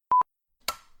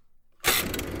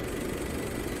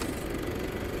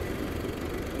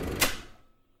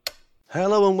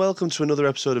Hello and welcome to another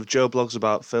episode of Joe Blogs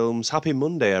About Films. Happy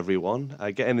Monday, everyone.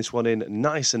 Getting this one in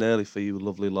nice and early for you,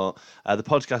 lovely lot. The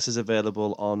podcast is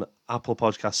available on Apple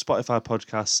Podcasts, Spotify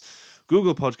Podcasts,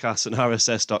 Google Podcasts, and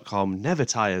RSS.com. Never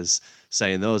tires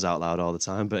saying those out loud all the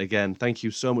time. But again, thank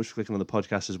you so much for clicking on the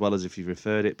podcast, as well as if you've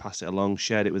referred it, passed it along,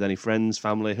 shared it with any friends,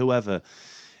 family, whoever.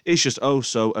 It's just oh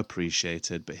so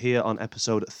appreciated. But here on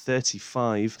episode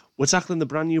 35, we're tackling the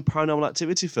brand new Paranormal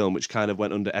Activity film, which kind of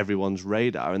went under everyone's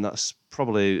radar, and that's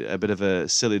probably a bit of a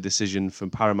silly decision from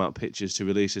Paramount Pictures to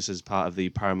release this as part of the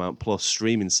Paramount Plus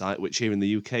streaming site, which here in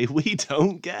the UK we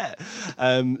don't get.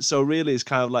 So really, it's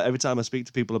kind of like every time I speak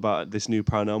to people about this new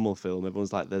paranormal film,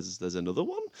 everyone's like, "There's another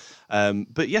one."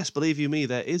 But yes, believe you me,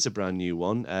 there is a brand new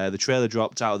one. The trailer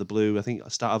dropped out of the blue, I think, at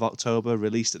the start of October,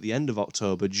 released at the end of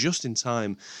October, just in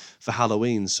time for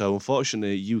Halloween. So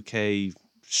unfortunately, UK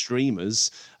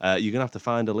streamers, you're gonna have to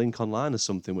find a link online or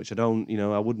something, which I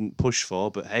wouldn't push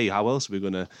for. But hey, how else are we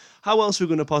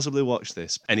gonna possibly watch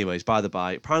this? Anyways, by the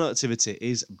by, Paranormal Activity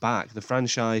is back. The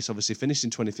franchise obviously finished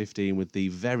in 2015 with the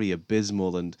very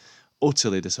abysmal and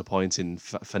utterly disappointing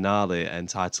finale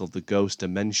entitled The Ghost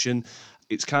Dimension.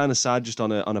 It's kind of sad, just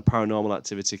on a Paranormal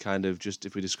Activity kind of, just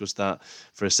if we discuss that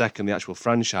for a second, the actual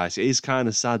franchise, it is kind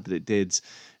of sad that it did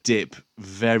dip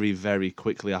very, very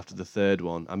quickly after the third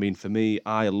one. I mean, for me,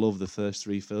 I love the first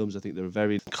three films. I think they're a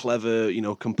very clever,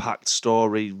 compact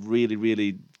story, really,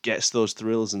 really gets those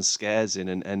thrills and scares in,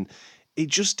 and it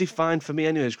just defined for me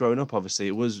anyways growing up. Obviously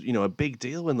it was a big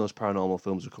deal when those paranormal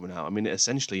films were coming out. I mean,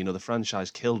 essentially, the franchise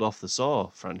killed off the Saw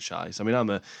franchise. I mean, I'm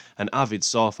an avid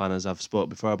Saw fan, as I've spoke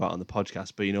before about on the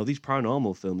podcast, but these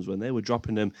paranormal films, when they were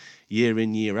dropping them year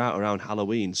in year out around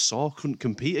Halloween, Saw couldn't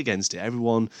compete against it.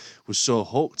 Everyone was so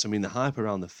hooked. I mean, the hype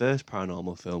around the first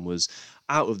paranormal film was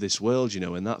out of this world,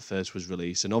 when that first was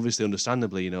released. And obviously,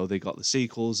 understandably, they got the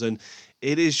sequels, and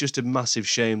it is just a massive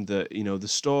shame that, the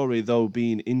story, though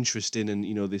being interesting and,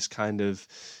 this kind of,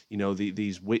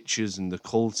 these witches and the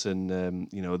cult and,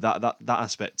 that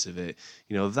aspect of it,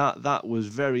 that was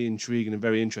very intriguing and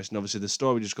very interesting. Obviously, the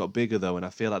story just got bigger, though, and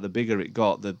I feel like the bigger it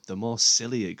got, the more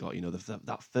silly it got.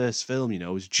 That first film,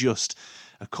 was just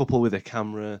a couple with a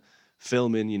camera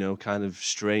filming, kind of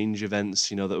strange events,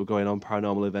 that were going on,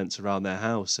 paranormal events around their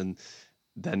house. And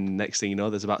then next thing you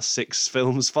know, there's about 6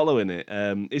 films following it.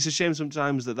 It's a shame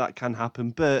sometimes that can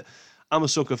happen, but I'm a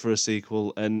sucker for a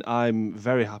sequel, and I'm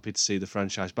very happy to see the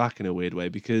franchise back in a weird way,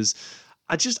 because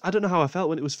I don't know how I felt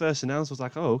when it was first announced. I was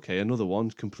like, oh, okay, another one,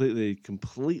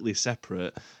 completely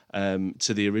separate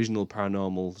to the original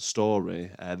paranormal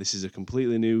story. This is a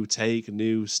completely new take, a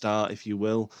new start, if you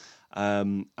will.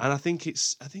 And I think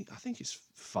it's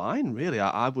fine, really.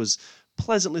 I was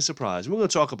pleasantly surprised. We're going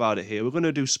to talk about it here. We're going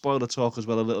to do spoiler talk as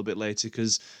well a little bit later,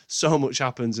 because so much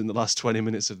happens in the last 20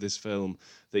 minutes of this film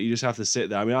that you just have to sit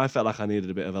there. I mean, I felt like I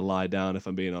needed a bit of a lie down, if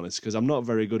I'm being honest, because I'm not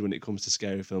very good when it comes to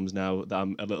scary films now that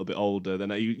I'm a little bit older.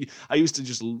 Than I used to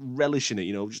just relish in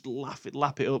it, just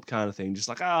lap it up kind of thing, just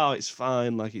like, oh, it's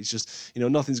fine, like it's just,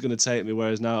 nothing's going to take me.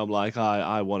 Whereas now I'm like,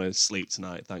 I want to sleep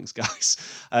tonight, thanks guys.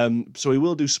 So we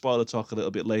will do spoiler talk a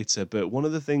little bit later, but one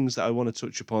of the things that I want to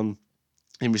touch upon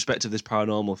in respect of this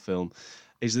paranormal film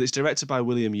is that it's directed by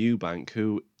William Eubank,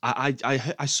 who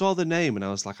I saw the name and I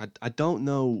was like, I don't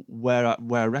know where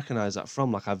I recognise that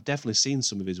from. Like, I've definitely seen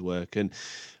some of his work, and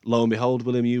lo and behold,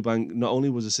 William Eubank not only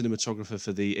was a cinematographer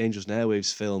for the Angels and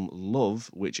Airwaves film Love,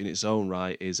 which in its own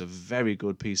right is a very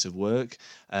good piece of work.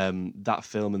 That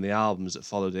film and the albums that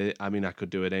followed it. I mean, I could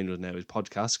do an Angels and Airwaves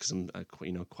podcast because I'm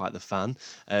quite the fan.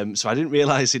 So I didn't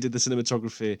realise he did the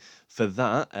cinematography for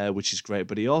that, which is great.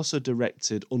 But he also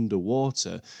directed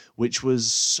Underwater, which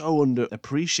was so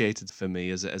underappreciated for me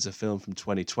as a film from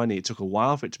 2020. It took a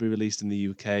while for it to be released in the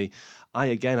UK. I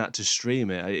again had to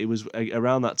stream it. It was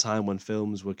around that time when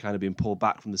films were kind of being pulled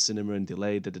back from the cinema and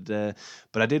delayed,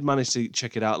 but I did manage to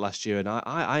check it out last year, and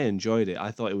I enjoyed it.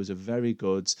 I thought it was a very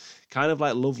good kind of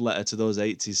like love letter to those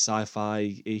 80s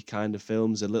sci-fi kind of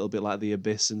films, a little bit like The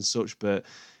Abyss and such, but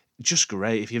just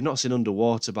great. If you've not seen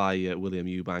Underwater by William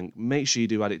Eubank, make sure you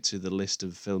do add it to the list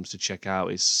of films to check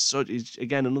out. It's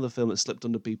again another film that slipped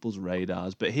under people's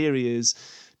radars, but here he is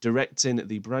directing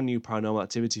the brand new Paranormal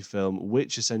Activity film,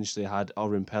 which essentially had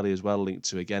Oren Peli as well linked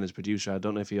to, again, as producer. I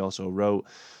don't know if he also wrote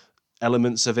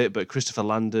elements of it, but Christopher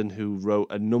Landon, who wrote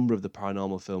a number of the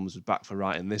paranormal films, was back for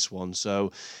writing this one.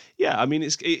 So yeah, I mean,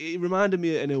 it reminded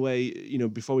me in a way,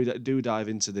 before we do dive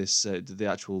into this, the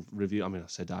actual review, I mean, I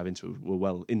say dive into it, we're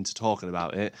well into talking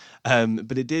about it,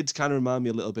 but it did kind of remind me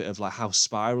a little bit of like how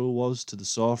Spiral was to the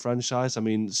Saw franchise. I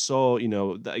mean, Saw,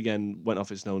 that again went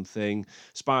off its own thing.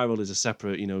 Spiral is a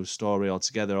separate, story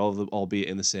altogether, albeit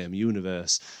in the same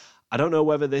universe. I don't know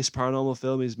whether this paranormal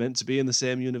film is meant to be in the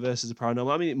same universe as a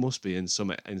paranormal. I mean, it must be in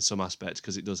some aspects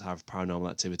because it does have Paranormal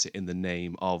Activity in the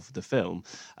name of the film.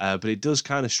 But it does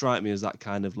kind of strike me as that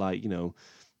kind of like,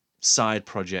 side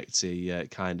projecty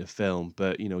kind of film.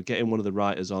 But getting one of the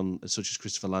writers on, such as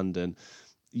Christopher Landon,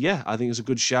 yeah, I think it's a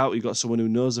good shout. You got someone who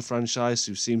knows the franchise,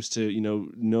 who seems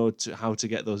to how to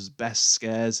get those best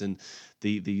scares and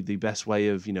the best way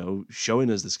of showing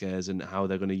us the scares and how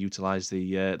they're going to utilize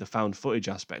the found footage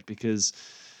aspect, because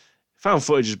found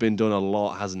footage has been done a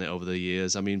lot, hasn't it, over the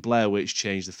years? I mean, Blair Witch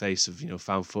changed the face of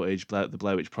found footage, the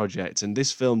Blair Witch Project, and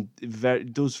this film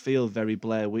does feel very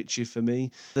Blair Witchy for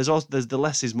me. There's the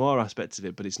less is more aspect of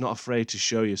it, but it's not afraid to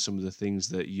show you some of the things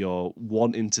that you're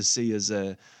wanting to see as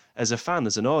a fan,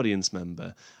 as an audience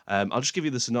member. I'll just give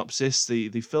you the synopsis. The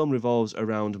film revolves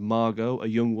around Margot, a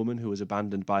young woman who was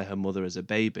abandoned by her mother as a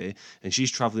baby, and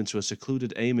she's travelling to a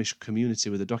secluded Amish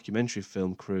community with a documentary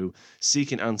film crew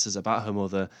seeking answers about her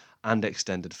mother and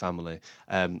extended family.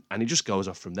 And it just goes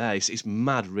off from there. It's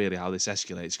mad, really, how this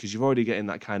escalates, because you're already getting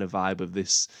that kind of vibe of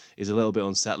this is a little bit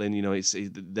unsettling. It's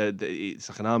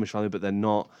like an Amish family, but they're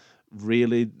not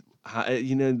really.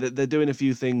 They're doing a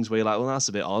few things where you're like, well, that's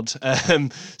a bit odd.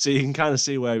 So you can kind of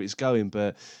see where it's going.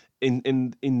 But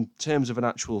in terms of an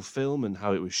actual film and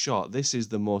how it was shot, this is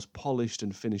the most polished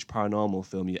and finished paranormal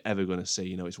film you're ever going to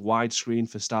see. It's widescreen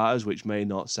for starters, which may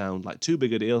not sound like too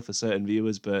big a deal for certain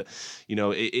viewers, but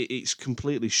it's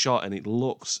completely shot and it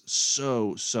looks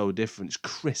so different. It's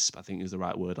crisp, I think is the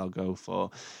right word I'll go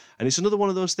for. And it's another one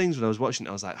of those things when I was watching it,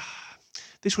 I was like,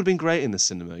 this would have been great in the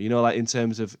cinema, like in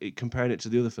terms of comparing it to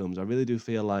the other films. I really do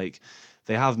feel like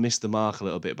they have missed the mark a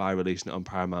little bit by releasing it on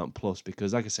Paramount Plus,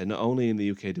 because, like I said, not only in the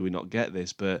UK do we not get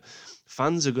this, but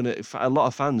a lot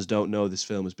of fans don't know this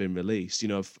film has been released.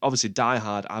 Obviously,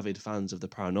 diehard, avid fans of the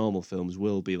paranormal films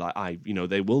will be like,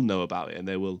 they will know about it and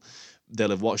they'll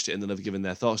have watched it and they'll have given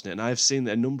their thoughts on it. And I've seen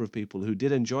a number of people who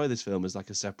did enjoy this film as like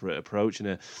a separate approach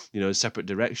and a separate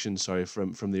direction,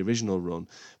 from the original run.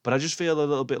 But I just feel a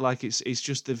little bit like it's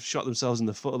just they've shot themselves in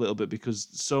the foot a little bit, because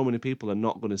so many people are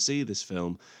not going to see this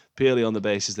film purely on the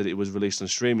basis that it was released on a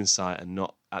streaming site and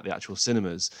not at the actual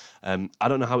cinemas. I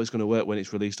don't know how it's going to work when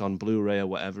it's released on Blu-ray or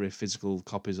whatever, if physical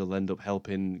copies will end up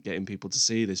helping getting people to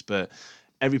see this, but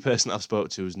every person that I've spoke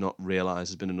to has not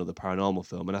realised there's been another paranormal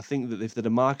film. And I think that if they'd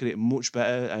have marketed it much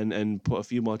better and put a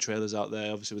few more trailers out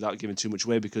there, obviously without giving too much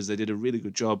away, because they did a really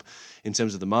good job in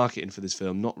terms of the marketing for this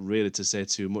film, not really to say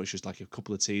too much, just like a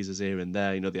couple of teasers here and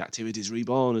there, the Activity's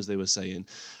reborn, as they were saying.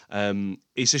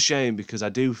 It's a shame, because I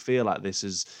do feel like this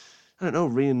is, I don't know,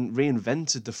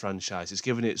 reinvented the franchise. It's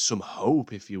given it some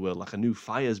hope, if you will, like a new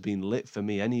fire's been lit for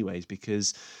me anyways,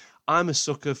 because I'm a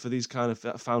sucker for these kind of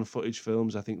found footage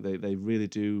films. I think they really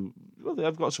do. Well,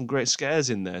 they've got some great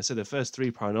scares in there. So the first three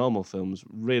paranormal films,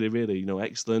 really, really,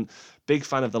 excellent. Big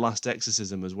fan of The Last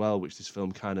Exorcism as well, which this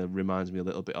film kind of reminds me a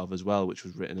little bit of as well, which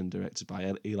was written and directed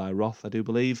by Eli Roth, I do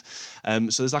believe. So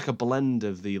there's like a blend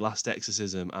of The Last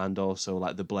Exorcism and also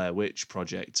like the Blair Witch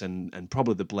Project and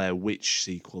probably the Blair Witch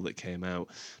sequel that came out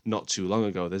not too long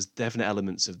ago. There's definite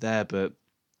elements of there, but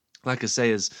like I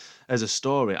say, as a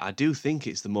story, I do think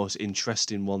it's the most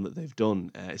interesting one that they've done.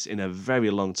 It's in a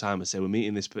very long time. I say we're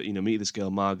meeting meet this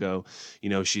girl Margot.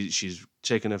 She's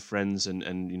taken her friends and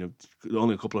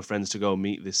only a couple of friends to go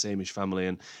meet this Amish family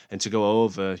and to go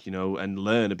over, and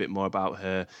learn a bit more about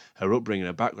her upbringing,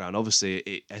 her background. Obviously,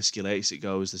 it escalates.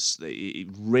 It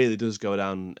really does go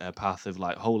down a path of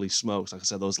like, holy smokes! Like I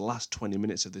said, those last 20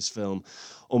 minutes of this film,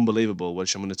 unbelievable.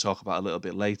 Which I'm going to talk about a little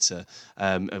bit later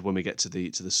when we get to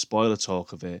the spoiler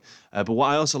talk of it. But what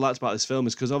I also liked about this film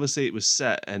is because obviously it was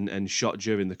set and shot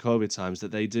during the COVID times,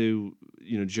 that they do,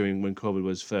 during when COVID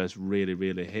was first really,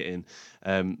 really hitting.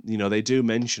 They do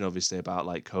mention obviously about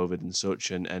like COVID and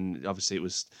such, and obviously it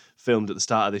was filmed at the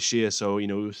start of this year, so we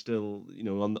were still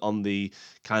on the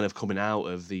kind of coming out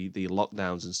of the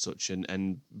lockdowns and such,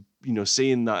 and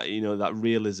seeing that that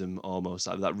realism almost,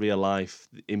 like that real life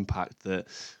impact that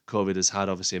COVID has had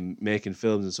obviously in making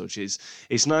films and such.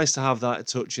 It's nice to have that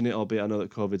touch in it, albeit I know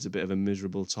that COVID's a bit of a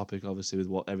miserable topic obviously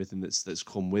with everything that's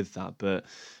come with that, but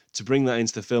to bring that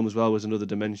into the film as well was another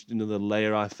dimension, another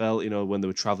layer I felt, when they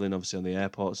were traveling obviously on the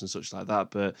airports and such like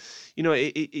that. But,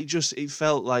 it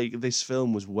felt like this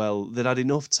film was that had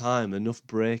enough time, enough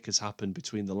break has happened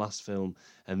between the last film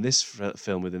and this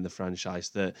film within the franchise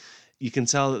that you can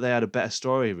tell that they had a better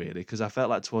story, really, because I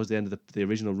felt like towards the end of the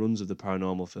original runs of the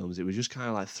paranormal films, it was just kind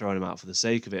of like throwing them out for the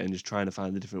sake of it and just trying to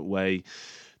find a different way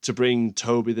to bring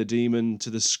Toby the demon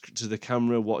to the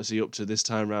camera. What is he up to this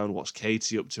time round? What's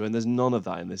Katie up to? And there's none of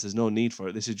that in this. There's no need for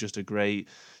it. This is just a great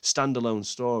standalone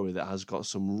story that has got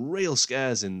some real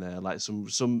scares in there, like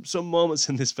some moments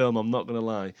in this film. I'm not gonna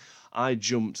lie, I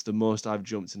jumped the most I've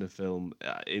jumped in a film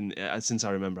since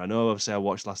I remember. I know, obviously, I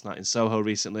watched Last Night in Soho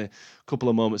recently. A couple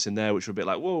of moments in there which were a bit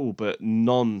like, whoa, but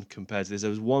none compared to this. There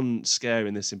was one scare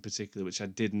in this in particular which I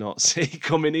did not see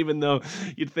coming, even though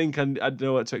you'd think I'd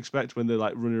know what to expect when they're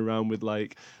like running around with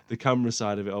like the camera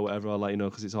side of it or whatever, or like,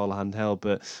 because it's all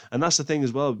handheld. And that's the thing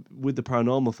as well with the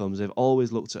paranormal films. They've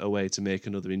always looked at a way to make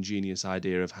another ingenious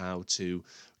idea of how to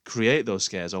create those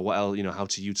scares, or what else, how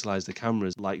to utilize the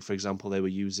cameras. Like, for example, they were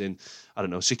using, I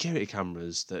don't know, security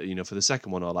cameras that, for the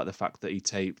second one, or like the fact that he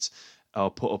taped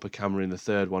or put up a camera in the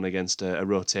third one against a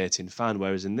rotating fan.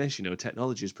 Whereas in this,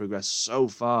 technology has progressed so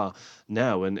far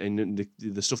now, and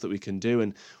the stuff that we can do,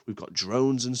 and we've got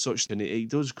drones and such, and it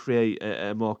does create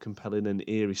a more compelling and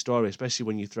eerie story, especially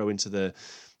when you throw into the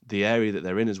area that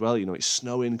they're in as well. It's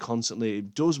snowing constantly.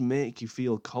 It does make you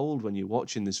feel cold when you're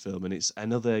watching this film, and it's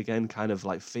another, again, kind of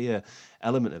like fear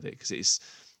element of it, because it's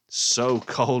so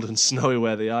cold and snowy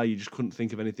where they are. You just couldn't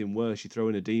think of anything worse. You throw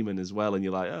in a demon as well, and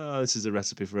you're like, oh, this is a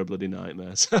recipe for a bloody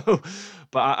nightmare.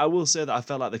 But I will say that I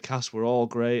felt like the cast were all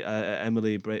great.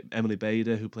 Emily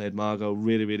Bader, who played Margot,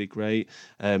 really, really great.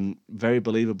 Very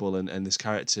believable, and this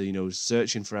character,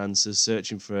 searching for answers,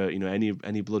 searching for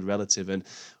any blood relative, and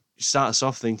starts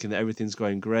off thinking that everything's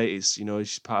going great. It's,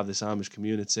 she's part of this Amish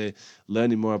community,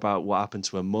 learning more about what happened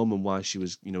to her mum and why she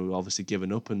was, obviously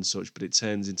given up and such. But it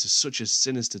turns into such a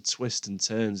sinister twist and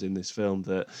turns in this film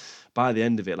that by the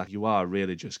end of it, like, you are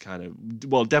really just kind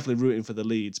of, well, definitely rooting for the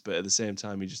leads, but at the same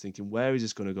time, you're just thinking, where is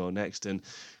this going to go next? And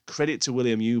credit to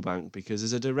William Eubank, because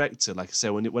as a director, like I say,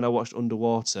 when I watched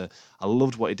Underwater, I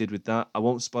loved what he did with that. I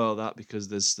won't spoil that, because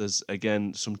there's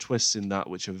again some twists in that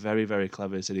which are very, very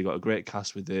clever. He said he got a great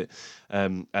cast with it,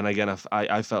 and again,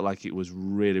 I felt like it was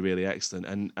really, really excellent,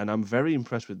 and I'm very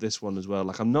impressed with this one as well.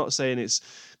 Like, I'm not saying it's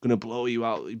going to blow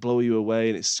you away,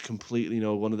 and it's completely,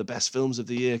 one of the best films of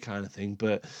the year kind of thing,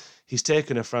 but he's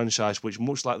taken a franchise which,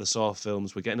 much like the Saw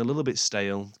films, were getting a little bit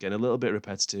stale, getting a little bit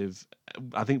repetitive.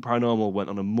 I think Paranormal went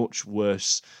on a much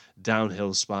worse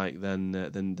downhill spike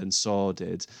than Saw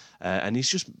did, and he's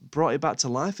just brought it back to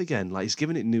life again. Like, he's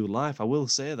given it new life. I will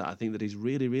say that I think that he's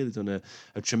really, really done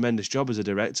a tremendous job as a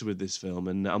director with this film,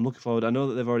 and I'm looking forward. I know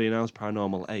that they've already announced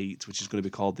Paranormal 8, which is going to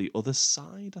be called The Other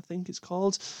Side, I think it's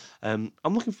called. I'm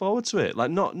looking forward to it.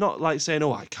 Like, not like saying,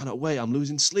 oh, I cannot wait, I'm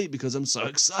losing sleep because I'm so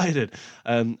excited.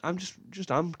 I'm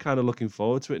kind of looking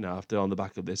forward to it now on the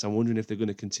back of this. I'm wondering if they're going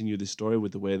to continue this story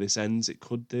with the way this ends. It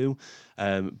could do,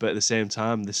 but at the same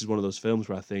time, this is one of those films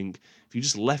where I think if you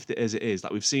just left it as it is,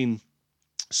 like, we've seen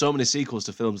so many sequels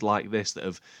to films like this that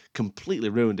have completely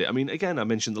ruined it. I mean, again, I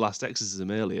mentioned The Last Exorcism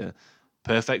earlier.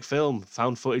 Perfect film,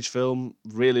 found footage film,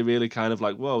 really, really kind of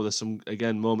like, whoa, there's some,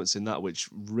 again, moments in that which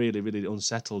really, really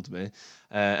unsettled me.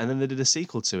 And then they did a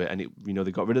sequel to it, and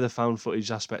they got rid of the found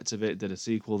footage aspect of it, did a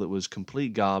sequel that was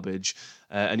complete garbage,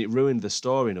 and it ruined the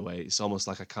story in a way. It's almost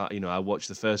like I watched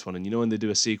the first one, and when they do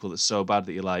a sequel that's so bad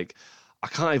that you're like, I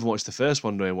can't even watch the first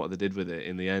one knowing what they did with it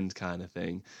in the end, kind of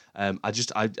thing.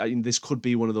 This could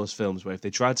be one of those films where if they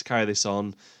tried to carry this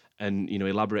on and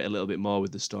elaborate a little bit more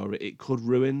with the story, it could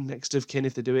ruin Next of Kin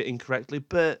if they do it incorrectly.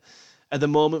 But at the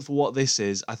moment, for what this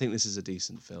is, I think this is a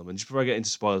decent film. And just before I get into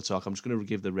spoiler talk, I'm just going to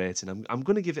give the rating. I'm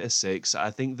going to give it a 6.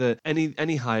 I think that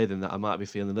any higher than that, I might be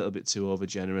feeling a little bit too over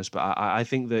generous. But I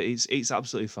think that it's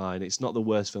absolutely fine. It's not the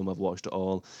worst film I've watched at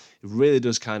all. It really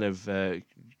does kind of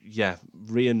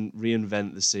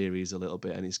reinvent the series a little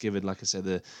bit, and it's given, like I said,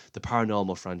 the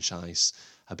paranormal franchise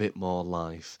a bit more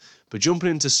life. But jumping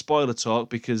into spoiler talk,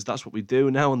 because that's what we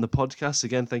do now on the podcast.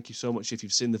 Again, thank you so much if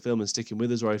you've seen the film and sticking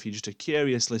with us, or if you're just a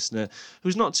curious listener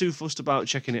who's not too fussed about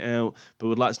checking it out but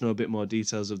would like to know a bit more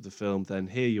details of the film, then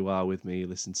here you are with me.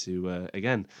 Listen to,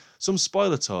 again, some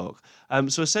spoiler talk.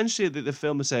 So essentially, the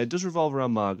film, I say, it does revolve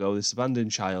around Margot, this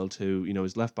abandoned child who,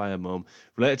 is left by her mum,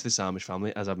 related to this Amish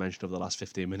family, as I've mentioned over the last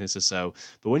 15 minutes or so.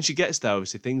 But when she gets there,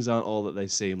 obviously, things aren't all that they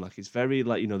seem. Like, it's very,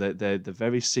 like, they're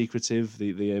very secretive,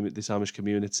 this Amish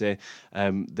community.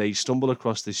 They stumble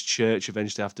across this church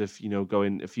eventually after,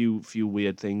 going a few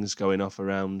weird things going off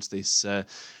around this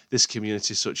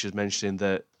community, such as mentioning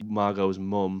that Margot's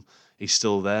mum he's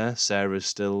still there. Sarah's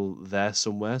still there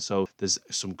somewhere. So there's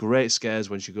some great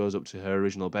scares when she goes up to her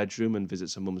original bedroom and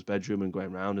visits her mum's bedroom and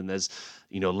going around, and there's,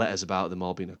 letters about them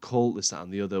all being a cult, this, that,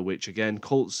 and the other, which again,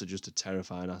 cults are just a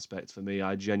terrifying aspect for me.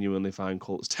 I genuinely find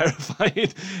cults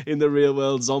terrifying in the real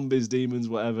world. Zombies, demons,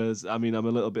 whatever. I mean, I'm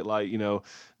a little bit like,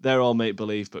 they're all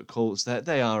make-believe, but cults,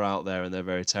 they are out there and they're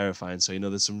very terrifying. So,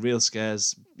 there's some real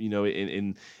scares,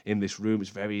 in this room. It's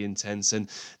very intense. And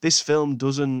this film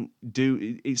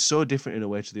it's so different in a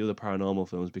way to the other paranormal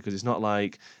films, because it's not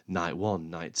like night 1,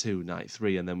 night 2, night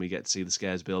 3, and then we get to see the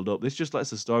scares build up. This just lets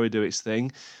the story do its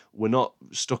thing. We're not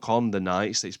stuck on the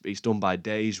nights. It's done by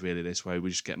days, really, this way. We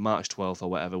just get March 12th or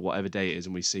whatever day it is,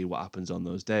 and we see what happens on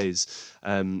those days.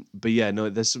 But yeah, no,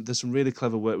 there's some really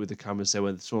clever work with the camera. Say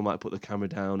when someone might put the camera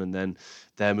down and then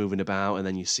they're moving about, and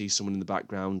then you see someone in the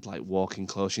background like walking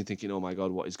close, and you're thinking, oh my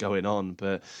God, what is going on?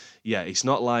 But yeah, it's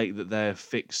not like that they're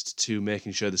fixed to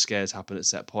making sure the scares happen at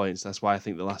set points. That's why I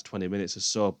think the last 20 minutes are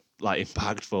so like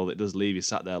impactful. It does leave you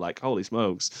sat there like, holy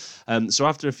smokes. So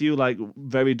after a few like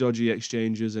very dodgy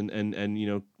exchanges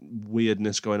and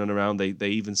weirdness going on around, they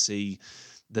even see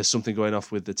there's something going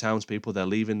off with the townspeople. They're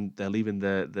leaving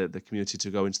the community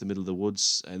to go into the middle of the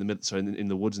woods, in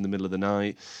the woods in the middle of the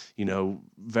night,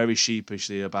 very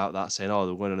sheepishly about that, saying, oh,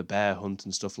 they're going on a bear hunt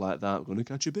and stuff like that. We're going to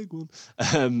catch a big one.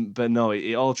 But no,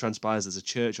 it all transpires. There's a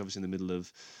church obviously in the middle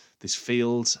of this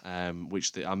field,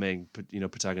 which our main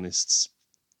protagonists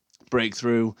break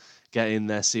through, get in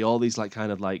there, see all these like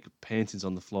kind of like paintings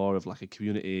on the floor of like a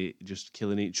community just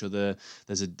killing each other.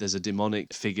 There's a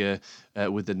demonic figure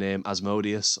with the name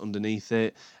Asmodeus underneath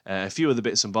it. A few other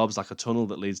bits and bobs, like a tunnel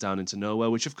that leads down into nowhere,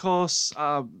 which of course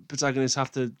our protagonists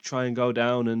have to try and go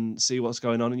down and see what's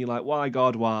going on, and you're like, why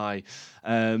God, why?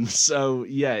 So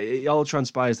yeah, it all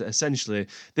transpires that essentially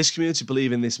this community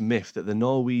believe in this myth that the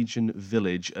Norwegian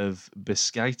village of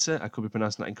Beskaita, I could be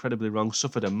pronouncing that incredibly wrong,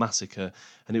 suffered a massacre,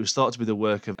 and it was thought to be the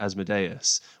work of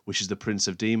Asmodeus, which is the prince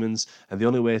of demons, and the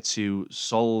only way to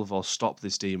solve or stop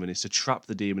this demon is to trap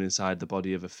the demon inside the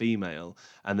body of a female,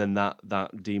 and then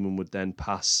that demon would then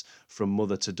pass from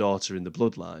mother to daughter in the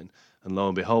bloodline. And lo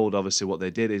and behold, obviously what they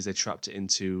did is they trapped it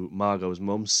into Margot's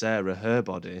mum, Sarah, her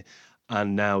body.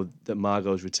 And now that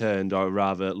Margot's returned, or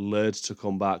rather lured to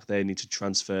come back, they need to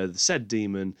transfer the said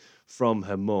demon from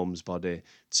her mum's body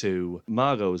to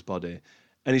Margot's body.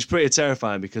 And it's pretty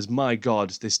terrifying because, my God,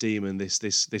 this demon, this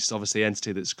obviously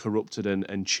entity that's corrupted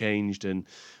and changed and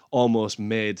almost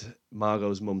made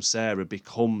Margot's mum, Sarah,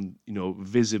 become,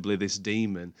 visibly this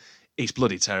demon. It's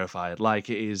bloody terrifying. Like,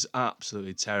 it is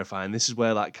absolutely terrifying. This is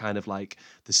where that kind of like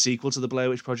the sequel to the Blair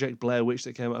Witch Project, Blair Witch,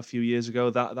 that came out a few years ago,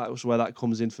 that was where that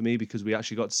comes in for me, because we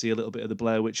actually got to see a little bit of the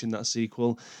Blair Witch in that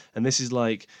sequel. And this is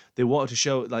like, they wanted to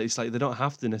show, like, it's like they don't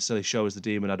have to necessarily show us the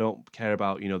demon. I don't care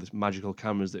about, the magical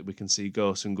cameras that we can see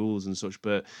ghosts and ghouls and such,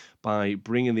 but by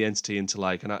bringing the entity into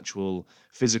like an actual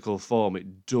physical form,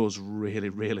 it does really,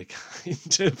 really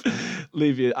kind of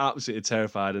leave you absolutely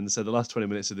terrified. And so the last 20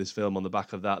 minutes of this film, on the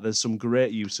back of that, there's some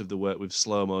great use of the work with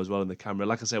slow-mo as well in the camera.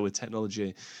 Like I said, with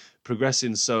technology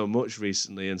progressing so much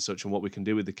recently and such, and what we can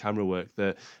do with the camera work,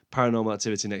 that Paranormal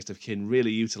Activity Next of Kin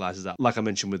really utilises that, like I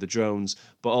mentioned with the drones,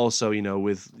 but also,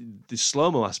 with the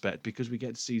slow-mo aspect, because we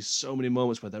get to see so many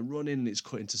moments where they're running and it's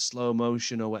cut into slow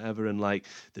motion or whatever, and like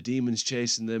the demons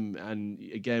chasing them, and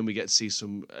again we get to see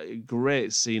some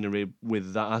great scenery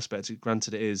with that aspect.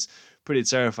 Granted, it is pretty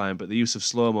terrifying, but the use of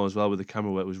slow-mo as well with the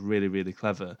camera work was really, really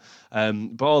clever.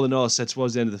 But all in all, said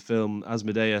towards the end of the film,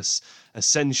 Asmodeus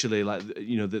essentially, like,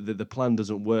 the plan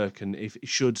doesn't work, and if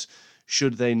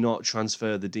should they not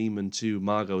transfer the demon to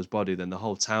Margot's body, then the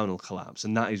whole town will collapse.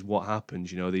 And that is what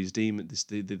happens. These demons,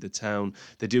 the town,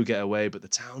 they do get away, but the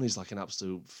town is like an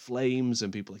absolute flames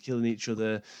and people are killing each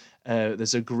other.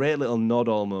 There's a great little nod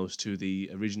almost to the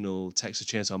original Texas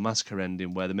Chainsaw Massacre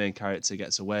ending, where the main character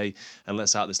gets away and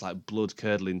lets out this like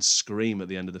blood-curdling scream at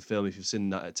the end of the film. If you've seen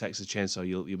that at Texas Chainsaw,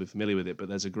 you'll be familiar with it. But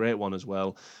there's a great one as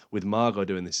well with Margot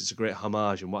doing this. It's a great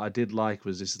homage, and what I did like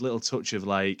was this little touch of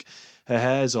like, her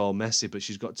hair's all messy, but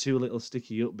she's got two little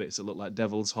sticky up bits that look like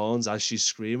devil's horns as she's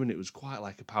screaming. It was quite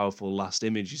like a powerful last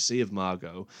image you see of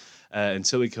Margot,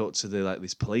 until we cut to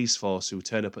this police force who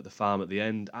turn up at the farm at the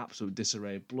end. Absolute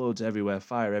disarray, blood everywhere,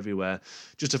 fire everywhere,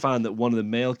 just to find that one of the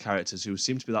male characters, who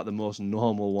seemed to be like the most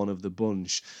normal one of the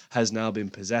bunch, has now been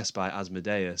possessed by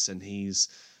Asmodeus, and he's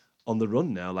on the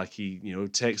run now. Like, he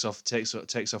takes off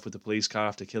with the police car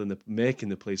after making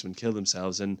the policemen kill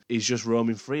themselves, and he's just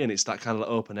roaming free. And it's that kind of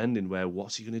open ending where,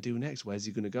 what's he going to do next? Where's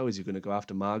he going to go? Is he going to go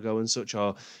after Margot and such,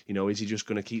 or is he just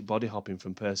going to keep body hopping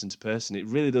from person to person? It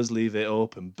really does leave it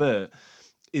open, but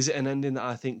Is it an ending that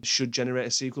I think should generate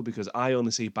a sequel? Because I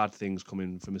only see bad things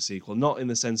coming from a sequel, not in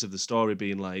the sense of the story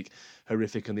being like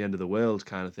horrific and the end of the world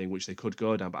kind of thing, which they could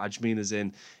go down, but I just mean as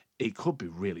in it could be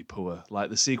really poor. Like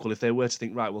the sequel, if they were to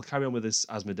think, right, we'll carry on with this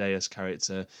Asmodeus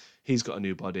character, he's got a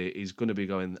new body, he's going to be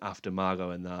going after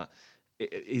Margot and that.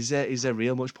 Is there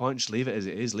real much point? Just leave it as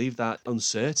it is. Leave that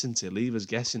uncertainty. Leave us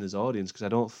guessing as audience, because I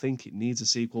don't think it needs a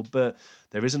sequel. But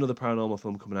there is another paranormal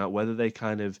film coming out. Whether they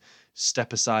kind of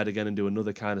step aside again and do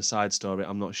another kind of side story,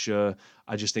 I'm not sure.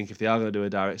 I just think if they are going to do a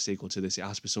direct sequel to this, it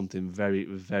has to be something very,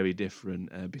 very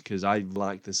different. Because I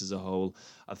like this as a whole.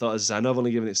 I thought, as I say, I know I've only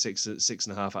given it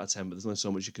 6.5 out of 10, but there's only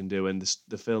so much you can do. And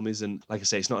the film isn't, like I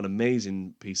say, it's not an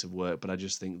amazing piece of work, but I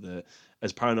just think that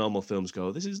as paranormal films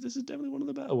go, this is definitely one of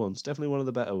the better ones. Definitely one of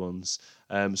the better ones.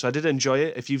 So I did enjoy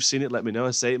it. If you've seen it, let me know.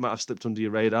 I say it might have slipped under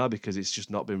your radar because it's just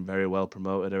not been very well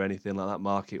promoted or anything like that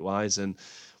market wise. And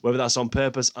whether that's on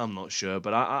purpose, I'm not sure.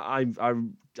 But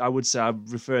I would say I'm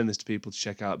referring this to people to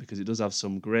check out because it does have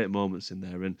some great moments in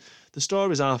there. And the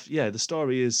story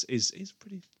is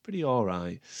pretty all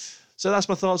right. So that's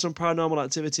my thoughts on Paranormal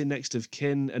Activity, Next of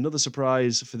Kin. Another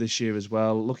surprise for this year as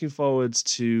well. Looking forward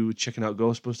to checking out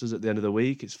Ghostbusters at the end of the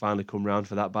week. It's finally come round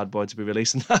for that bad boy to be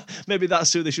released. And maybe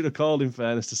that's who they should have called, in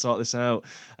fairness, to sort this out.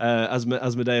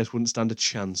 Asmodeus wouldn't stand a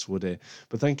chance, would he?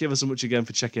 But thank you ever so much again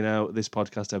for checking out this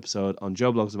podcast episode on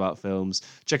Joe Blogs About Films.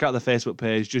 Check out the Facebook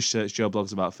page. Just search Joe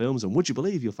Blogs About Films. And would you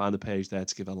believe you'll find the page there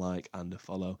to give a like and a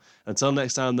follow. Until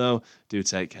next time, though, do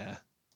take care.